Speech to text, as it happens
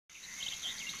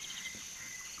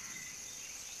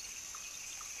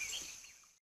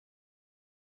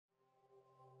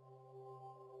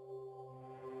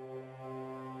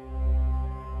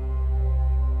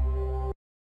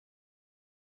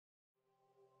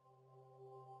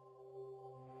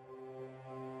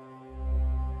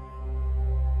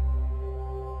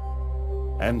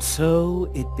And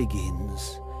so it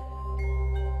begins.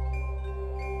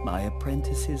 My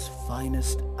apprentice's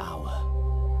finest hour.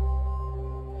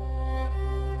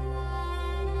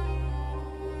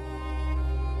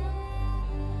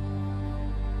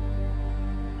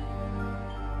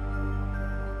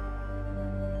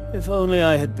 If only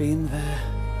I had been there.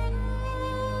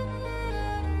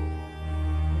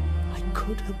 I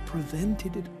could have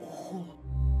prevented it all.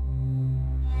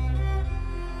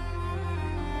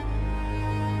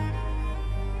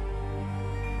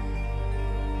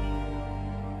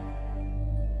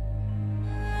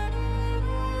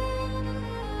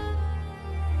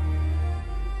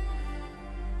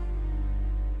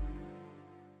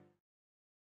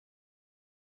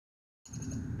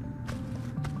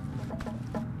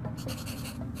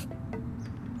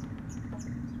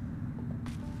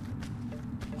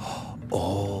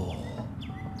 Oh,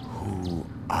 who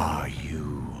are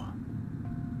you?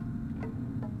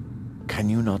 Can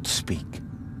you not speak?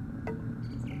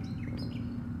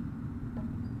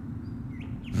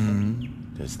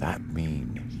 Does that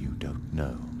mean you don't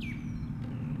know?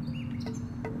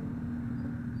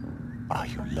 Are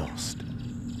you lost?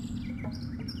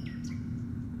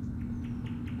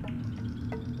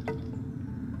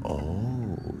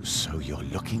 Oh, so you're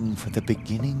looking for the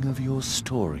beginning of your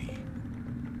story.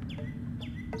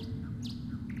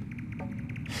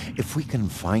 If we can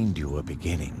find you a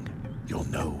beginning, you'll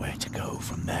know where to go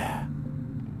from there.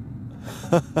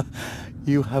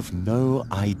 You have no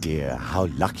idea how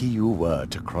lucky you were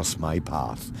to cross my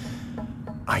path.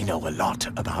 I know a lot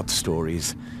about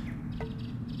stories.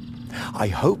 I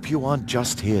hope you aren't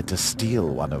just here to steal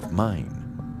one of mine.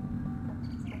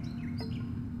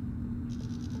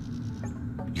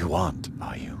 You aren't,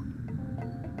 are you?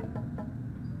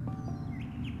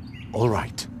 All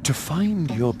right. To find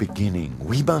your beginning,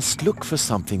 we must look for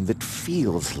something that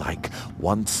feels like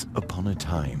once upon a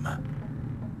time.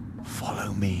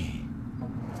 Follow me.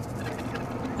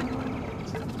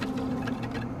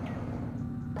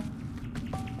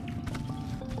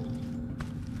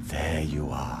 There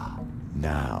you are.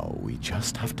 Now we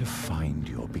just have to find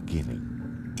your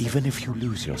beginning. Even if you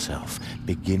lose yourself,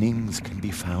 beginnings can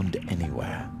be found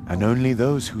anywhere, and only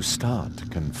those who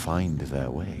start can find their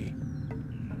way.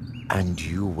 And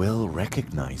you will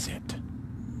recognize it.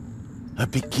 A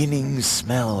beginning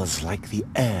smells like the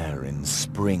air in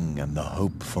spring and the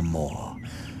hope for more.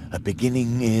 A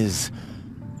beginning is...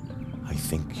 I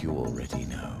think you already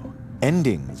know.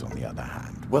 Endings, on the other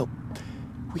hand, well,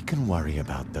 we can worry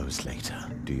about those later.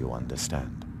 Do you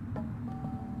understand?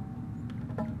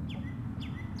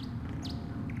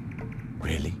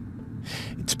 Really?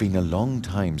 It's been a long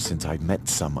time since I've met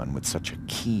someone with such a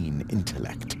keen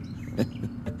intellect.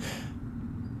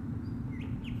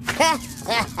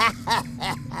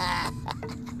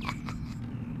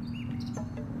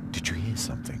 Did you hear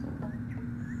something?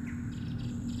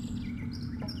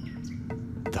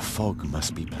 The fog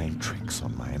must be playing tricks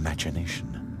on my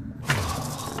imagination.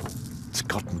 It's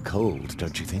gotten cold,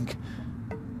 don't you think?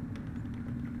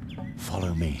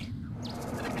 Follow me.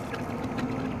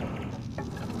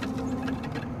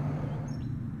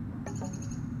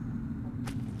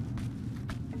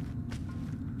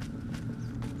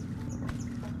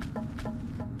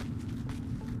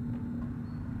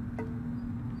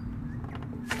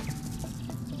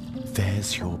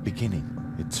 There's your beginning.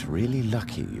 It's really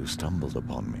lucky you stumbled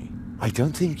upon me. I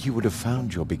don't think you would have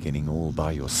found your beginning all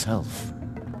by yourself.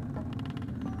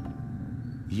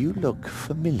 You look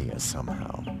familiar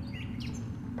somehow.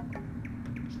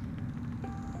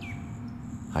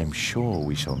 I'm sure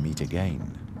we shall meet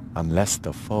again, unless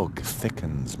the fog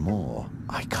thickens more.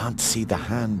 I can't see the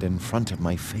hand in front of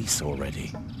my face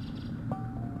already.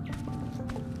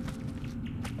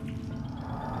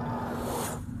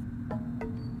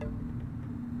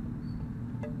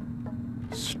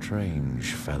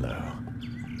 Strange fellow.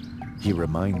 He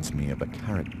reminds me of a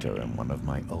character in one of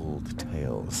my old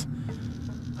tales.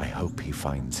 I hope he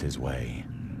finds his way.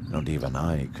 Not even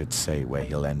I could say where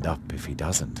he'll end up if he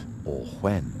doesn't, or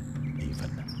when,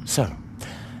 even. So,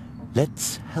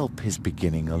 let's help his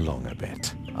beginning along a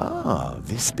bit. Ah,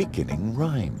 this beginning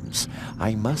rhymes.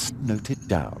 I must note it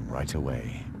down right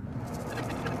away.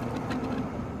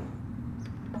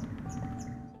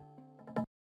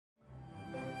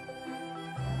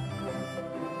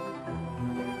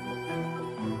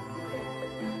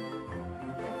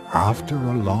 After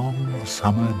a long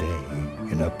summer day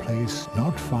in a place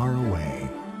not far away,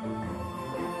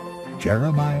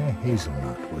 Jeremiah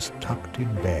Hazelnut was tucked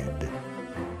in bed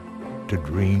to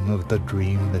dream of the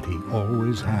dream that he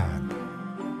always had.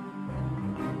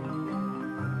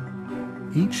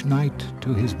 Each night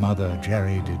to his mother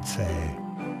Jerry did say,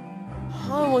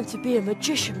 I want to be a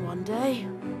magician one day.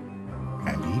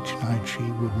 And each night she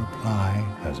would reply,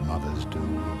 as mothers do.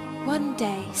 One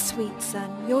day, sweet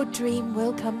son, your dream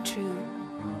will come true.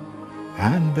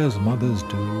 And as mothers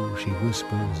do, she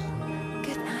whispers,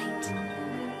 Good night.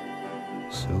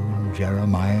 soon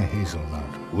Jeremiah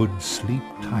Hazelnut would sleep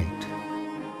tight.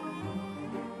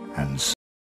 And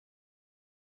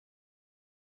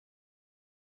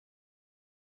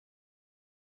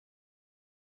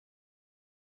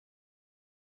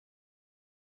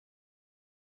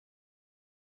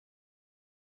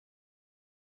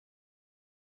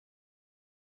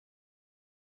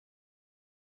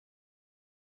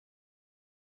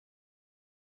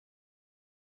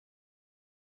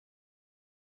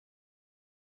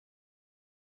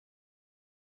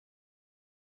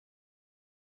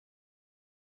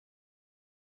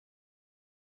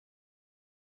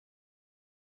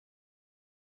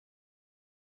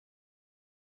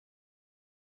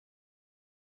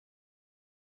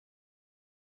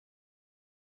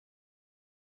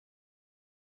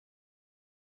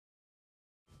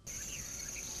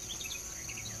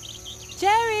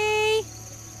Jerry!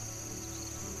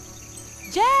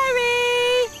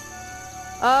 Jerry!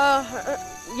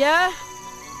 Yeah?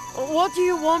 What do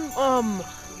you want,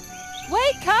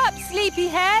 Wake up,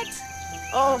 sleepyhead!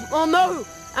 Oh no!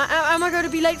 Am I going to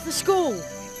be late for school?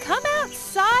 Come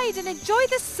outside and enjoy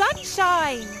the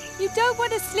sunshine. You don't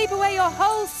want to sleep away your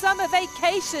whole summer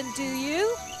vacation, do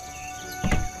you?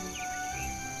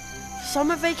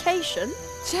 Summer vacation?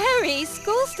 Jerry,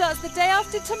 school starts the day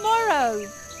after tomorrow.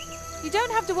 You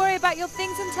don't have to worry about your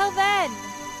things until then.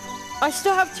 I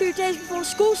still have 2 days before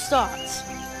school starts.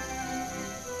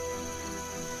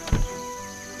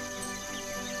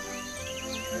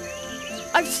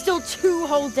 I've still 2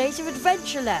 whole days of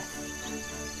adventure left.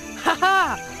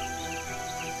 Ha-ha!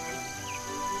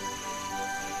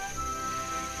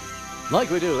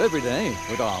 Like we do every day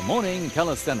with our morning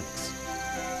calisthenics.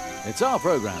 It's our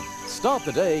program. Start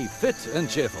the day fit and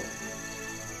cheerful.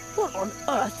 What on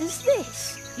earth is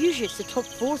this? Usually it's the top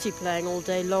 40 playing all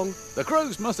day long. The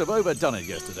crows must have overdone it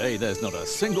yesterday. There's not a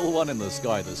single one in the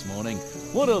sky this morning.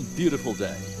 What a beautiful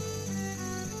day.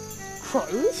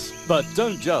 Crows? But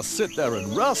don't just sit there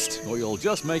and rust, or you'll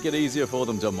just make it easier for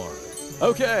them tomorrow.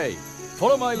 Okay,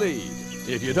 follow my lead.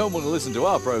 If you don't want to listen to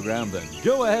our program, then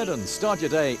go ahead and start your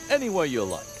day any way you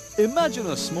like. Imagine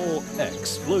a small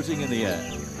X floating in the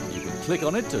air. You can click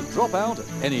on it to drop out at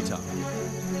any time.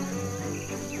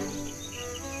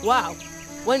 Wow,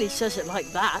 when he says it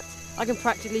like that, I can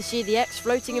practically see the X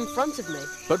floating in front of me.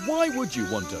 But why would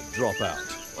you want to drop out?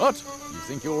 What? You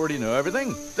think you already know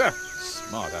everything?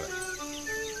 Smart aleck.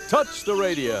 Touch the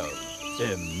radio.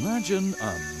 Imagine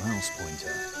a mouse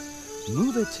pointer.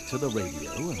 Move it to the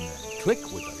radio and then click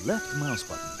with the left mouse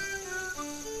button.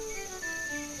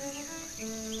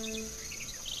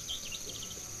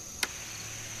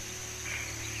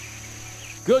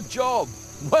 Good job.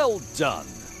 Well done.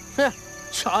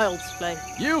 Child's play.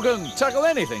 You can tackle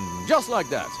anything just like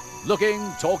that.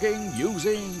 Looking, talking,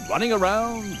 using, running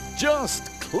around. Just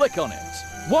click on it.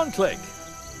 One click.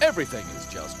 Everything is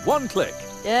just one click.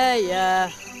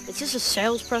 Yeah. Is this a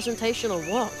sales presentation or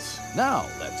what? Now,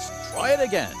 let's try it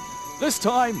again. This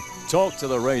time, talk to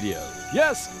the radio.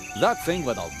 Yes, that thing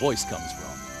where the voice comes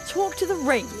from. Talk to the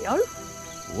radio?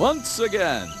 Once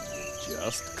again,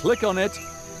 just click on it.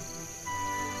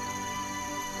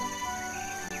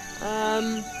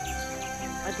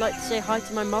 I'd like to say hi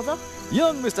to my mother.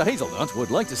 Young Mr. Hazelnut would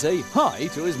like to say hi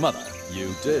to his mother.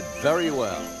 You did very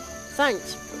well.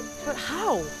 Thanks, but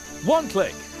how? One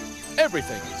click.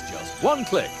 Everything is just one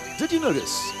click. Did you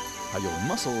notice how your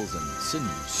muscles and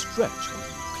sinews stretch when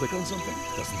you click on something?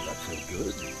 Doesn't that feel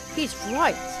good? He's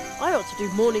right. I ought to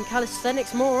do morning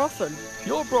calisthenics more often.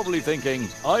 You're probably thinking,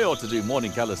 I ought to do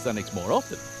morning calisthenics more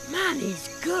often. Man, he's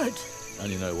good.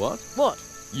 And you know what? What?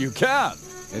 You can!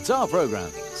 It's our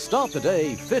program. Start the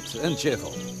day fit and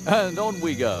cheerful. And on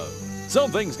we go.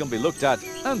 Some things can be looked at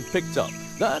and picked up.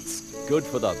 That's good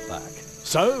for the back.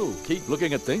 So, keep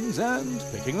looking at things and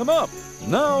picking them up.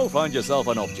 Now find yourself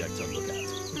an object to look at.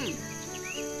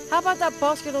 How about that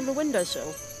basket on the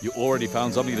windowsill? You already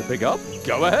found something to pick up?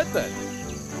 Go ahead then.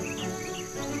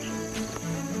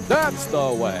 That's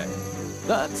the way.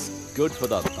 That's good for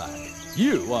the back.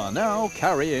 You are now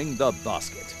carrying the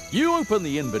basket. You open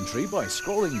the inventory by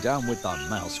scrolling down with the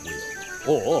mouse wheel,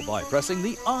 or by pressing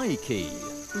the I key.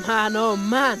 Man, oh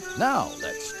man. Now,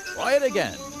 let's try it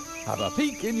again. Have a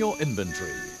peek in your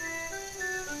inventory.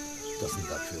 Doesn't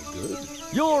that feel good?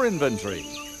 Your inventory.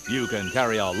 You can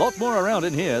carry a lot more around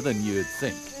in here than you'd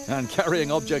think. And carrying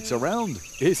objects around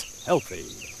is healthy.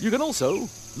 You can also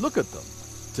look at them.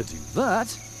 To do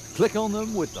that, click on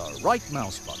them with the right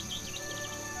mouse button.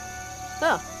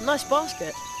 Ah, nice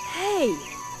basket. Hey,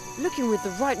 looking with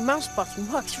the right mouse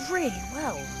button works really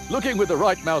well. Looking with the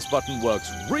right mouse button works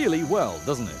really well,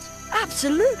 doesn't it?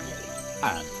 Absolutely.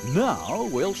 And now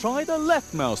we'll try the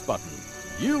left mouse button.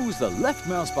 Use the left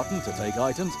mouse button to take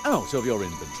items out of your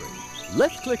inventory.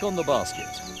 Left-click on the basket.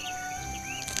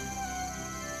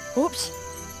 Oops,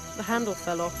 the handle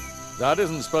fell off. That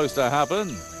isn't supposed to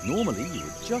happen. Normally, you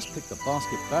would just pick the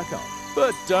basket back up.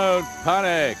 But don't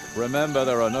panic. Remember,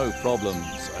 there are no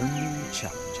problems, only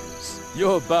challenges.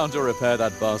 You're bound to repair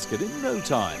that basket in no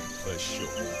time, for sure.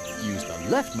 Use the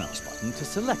left mouse button to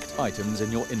select items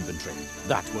in your inventory.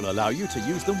 That will allow you to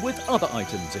use them with other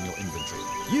items in your inventory.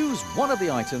 Use one of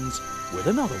the items with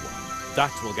another one.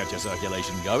 That will get your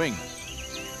circulation going.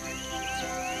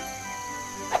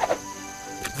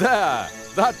 There!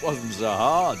 That wasn't so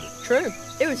hard. True,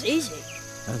 it was easy.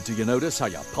 And do you notice how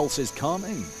your pulse is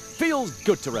calming? Feels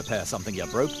good to repair something you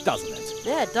broke, doesn't it?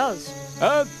 Yeah, it does.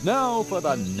 And now for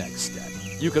the next step.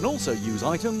 You can also use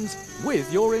items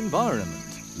with your environment.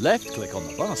 Left-click on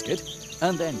the basket,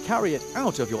 and then carry it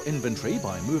out of your inventory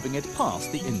by moving it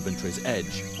past the inventory's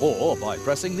edge, or by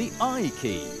pressing the I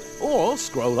key, or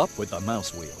scroll up with the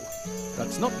mouse wheel.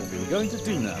 That's not what we were going to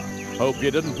do now. Hope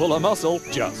you didn't pull a muscle.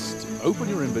 Just open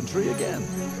your inventory again.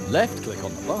 Left-click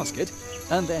on the basket,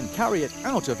 and then carry it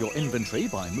out of your inventory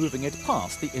by moving it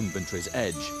past the inventory's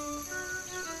edge.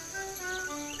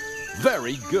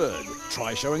 Very good.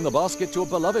 Try showing the basket to a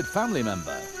beloved family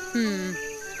member.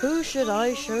 Who should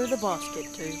I show the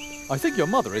basket to? I think your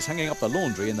mother is hanging up the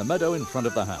laundry in the meadow in front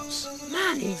of the house.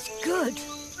 Man, he's good.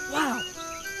 Wow,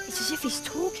 it's as if he's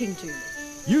talking to me.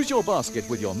 Use your basket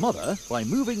with your mother by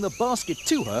moving the basket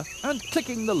to her and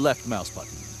clicking the left mouse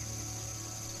button.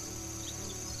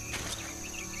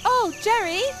 Oh,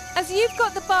 Jerry, as you've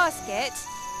got the basket,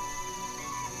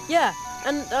 Yeah,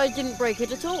 and I didn't break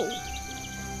it at all.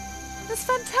 that's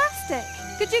fantastic.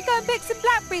 Could you go and pick some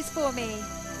blackberries for me?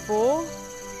 For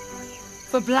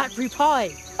blackberry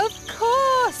pie. Of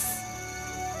course.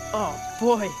 Oh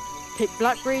boy, pick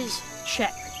blackberries,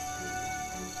 check.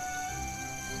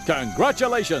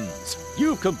 Congratulations!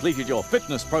 You've completed your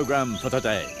fitness program for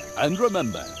today. And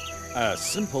remember, a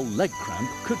simple leg cramp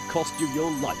could cost you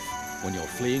your life when you're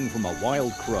fleeing from a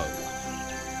wild crow.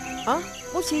 Huh?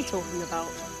 What's he talking about?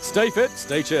 Stay fit,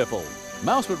 stay cheerful.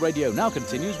 Mousewood Radio now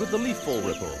continues with the leaf fall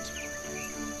report.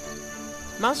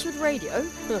 Mousewood Radio?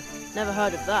 Huh, never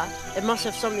heard of that. It must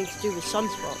have something to do with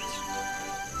sunspots.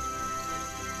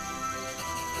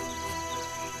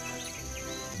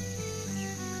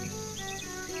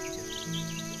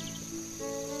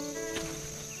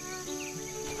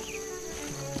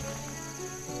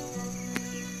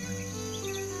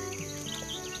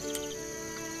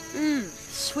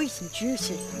 Sweet and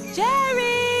juicy.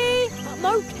 Jerry! I'm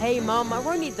okay, Mum. I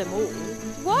won't eat them all.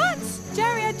 What?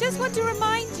 Jerry, I just want to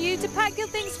remind you to pack your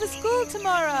things for school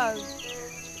tomorrow.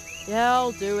 Yeah,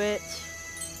 I'll do it.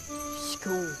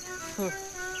 School. Huh.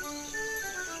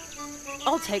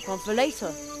 I'll take one for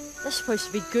later. They're supposed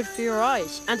to be good for your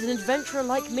eyes, and an adventurer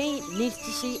like me needs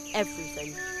to see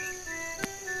everything.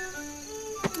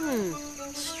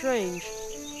 Strange.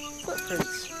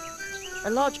 Footprints. A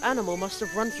large animal must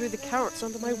have run through the carrots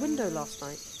under my window last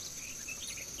night.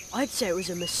 I'd say it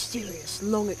was a mysterious,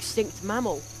 long-extinct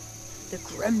mammal. The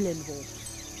gremlin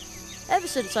wolf. Ever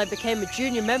since I became a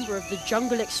junior member of the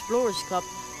Jungle Explorers Club,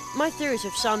 my theories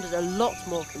have sounded a lot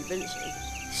more convincing.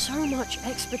 So much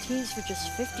expertise for just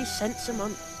 50 cents a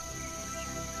month.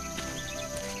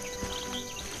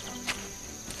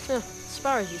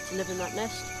 Sparrows used to live in that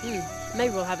nest.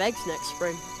 Maybe we'll have eggs next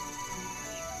spring.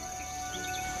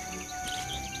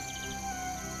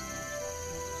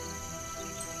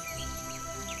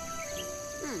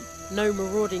 No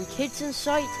marauding kids in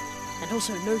sight, and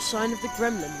also no sign of the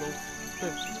gremlin wolf.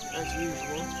 As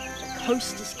usual. The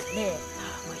coast is clear.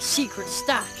 My secret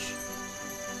stash.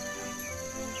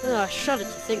 I shudder to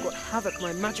think what havoc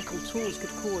my magical tools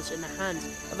could cause in the hands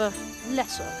of a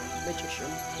lesser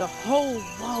magician. The whole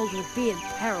world would be in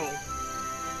peril.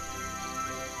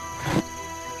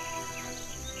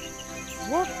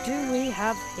 What do we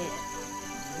have here?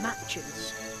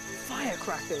 Matches,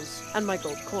 firecrackers, and my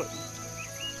gold coin.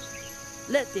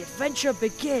 Let the adventure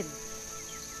begin!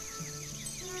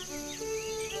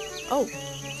 Oh,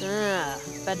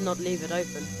 better not leave it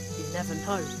open. You never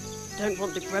know. Don't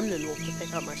want the gremlin wolf to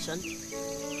pick up my scent.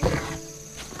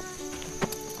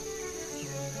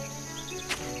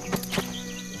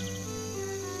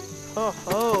 Oh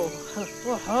ho!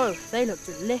 Oh ho! They look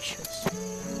delicious.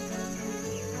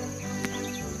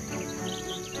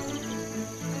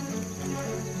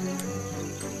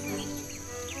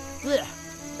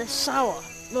 they're sour.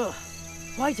 Ugh.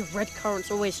 Why do red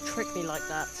currants always trick me like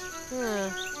that?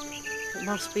 It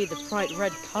must be the bright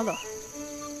red colour.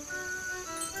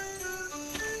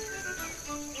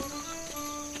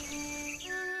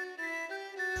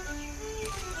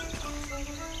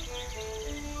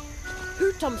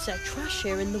 Who dumps their trash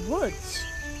here in the woods?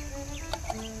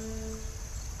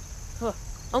 Huh,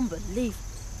 unbelievable.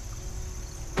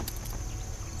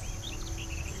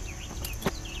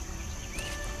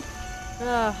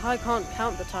 I can't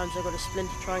count the times I got a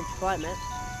splinter trying to climb it.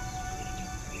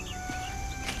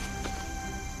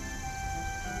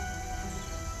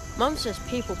 Mum says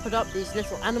people put up these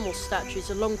little animal statues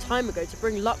a long time ago to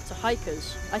bring luck to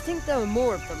hikers. I think there were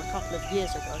more of them a couple of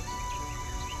years ago.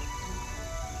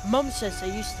 Mum says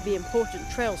there used to be important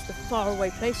trails to faraway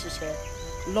places here,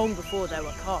 long before there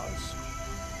were cars.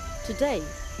 Today,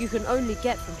 you can only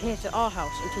get from here to our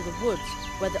house into the woods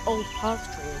where the old path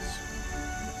tree is.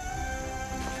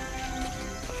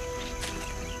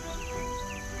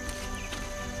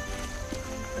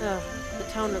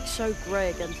 The town looks so grey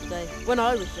again today. When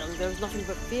I was young, there was nothing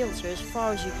but fields here as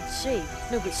far as you could see.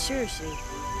 No, but seriously,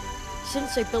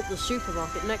 since they built the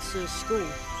supermarket next to the school,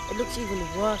 it looks even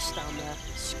worse down there.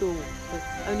 School, with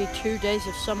only 2 days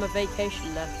of summer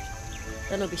vacation left.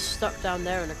 Then I'll be stuck down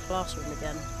there in a classroom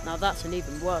again. Now that's an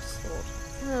even worse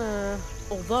thought.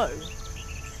 Although,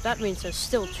 that means there's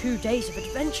still 2 days of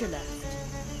adventure left.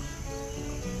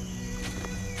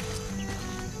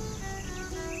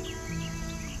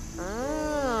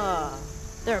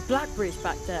 There are blackberries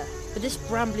back there, but this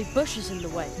brambly bush is in the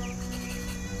way.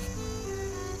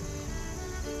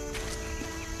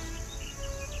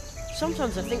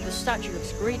 Sometimes I think the statue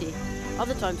looks greedy,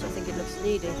 other times I think it looks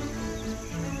needy.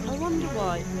 I wonder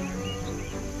why.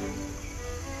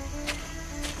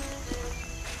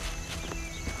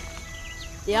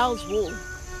 The owl's wall.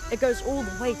 It goes all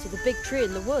the way to the big tree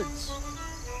in the woods.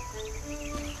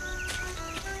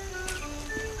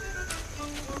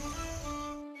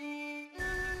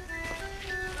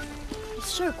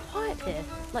 It's so quiet here,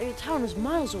 like the town is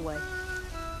miles away.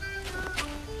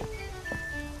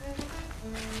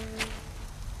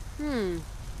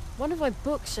 One of my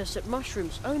books says that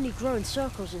mushrooms only grow in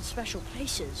circles in special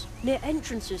places, near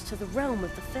entrances to the realm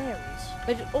of the fairies.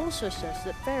 But it also says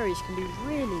that fairies can be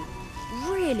really,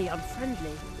 really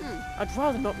unfriendly. I'd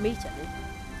rather not meet any.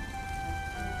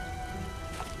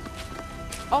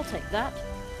 I'll take that.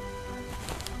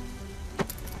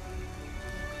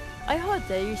 I heard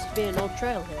there used to be an old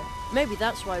trail here. Maybe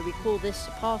that's why we call this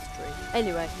a path tree.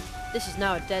 Anyway, this is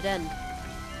now a dead end.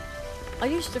 I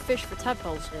used to fish for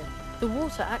tadpoles here. The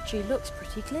water actually looks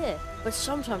pretty clear, but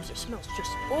sometimes it smells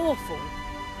just awful.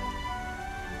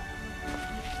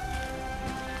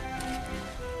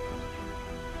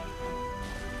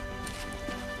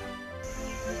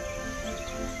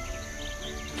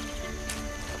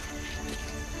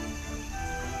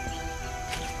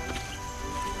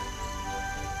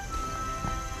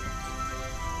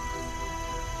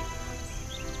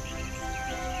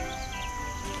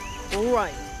 All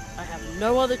right, I have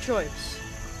no other choice.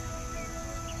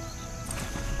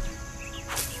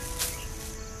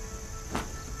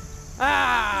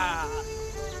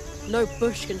 No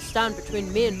bush can stand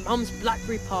between me and Mum's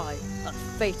blackberry pie. A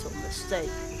fatal mistake.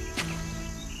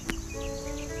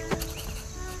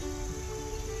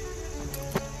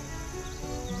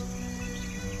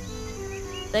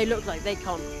 They look like they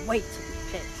can't wait to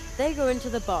be picked. They go into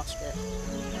the basket.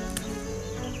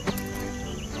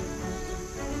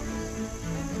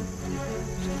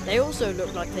 They also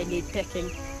look like they need picking.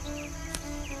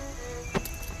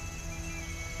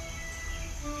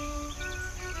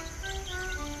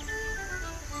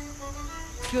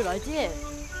 Good idea.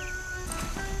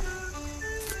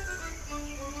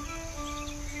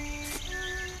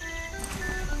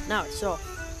 Now it's off.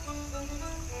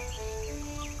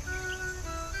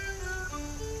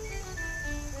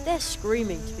 They're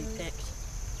screaming to be picked.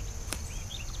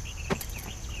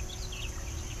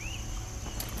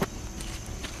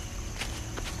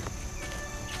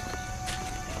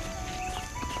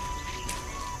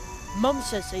 Mum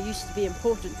says there used to be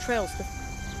important trails to...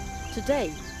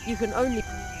 Today, you can only...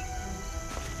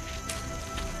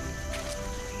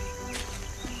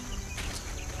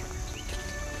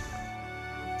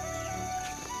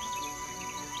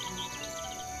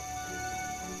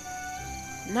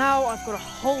 Now I've got a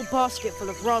whole basket full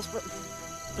of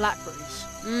blackberries.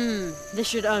 This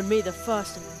should earn me the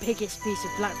first and biggest piece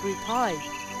of blackberry pie.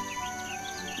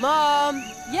 Mom!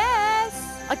 Yes?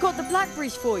 I got the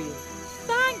blackberries for you.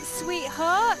 Thanks,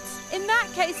 sweetheart. In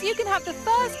that case, you can have the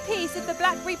first piece of the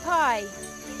blackberry pie.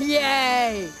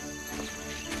 Yay!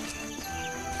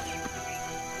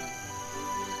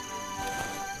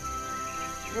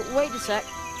 Wait a sec.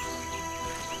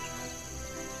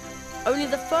 Only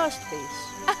the first piece.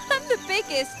 I'm the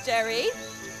biggest, Jerry.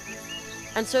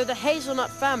 And so the hazelnut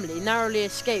family narrowly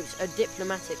escapes a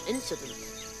diplomatic incident.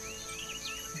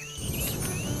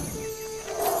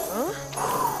 Huh?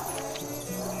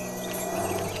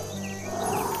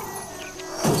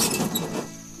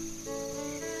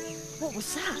 What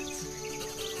was that?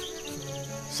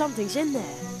 Something's in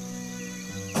there.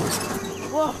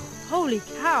 Whoa, holy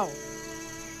cow.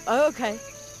 Okay,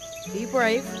 be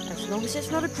brave. As long as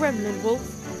it's not a gremlin wolf,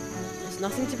 there's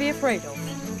nothing to be afraid of.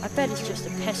 I bet it's just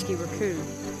a pesky raccoon.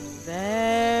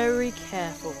 Very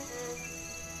careful.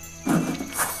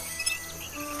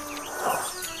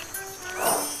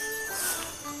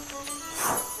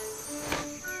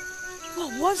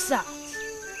 What was that?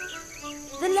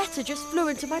 The letter just flew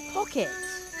into my pocket.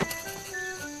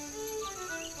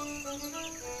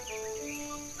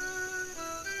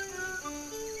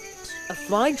 A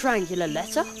fine triangular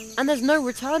letter? And there's no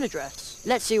return address.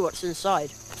 Let's see what's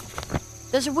inside.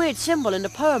 There's a weird symbol in the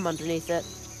poem underneath it.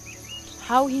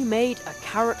 How he made a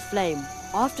carrot flame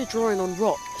after drawing on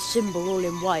rock a symbol all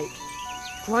in white.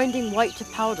 Grinding white to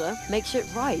powder makes it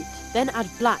right. Then add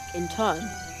black in turn,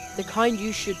 the kind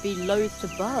you should be loath to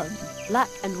burn. Black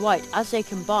and white as they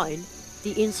combine,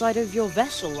 the inside of your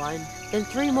vessel line. Then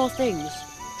 3 more things,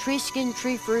 tree skin,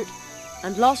 tree fruit,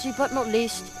 and lastly but not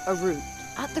least, a root.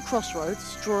 At the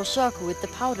crossroads, draw a circle with the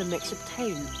powder mix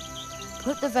obtained.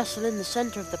 Put the vessel in the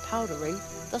center of the powder ring,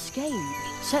 thus gained.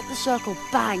 Set the circle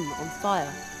bang on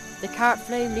fire. The carrot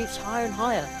flame leaps higher and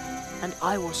higher, and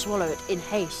I will swallow it in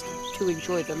haste to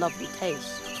enjoy the lovely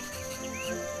taste.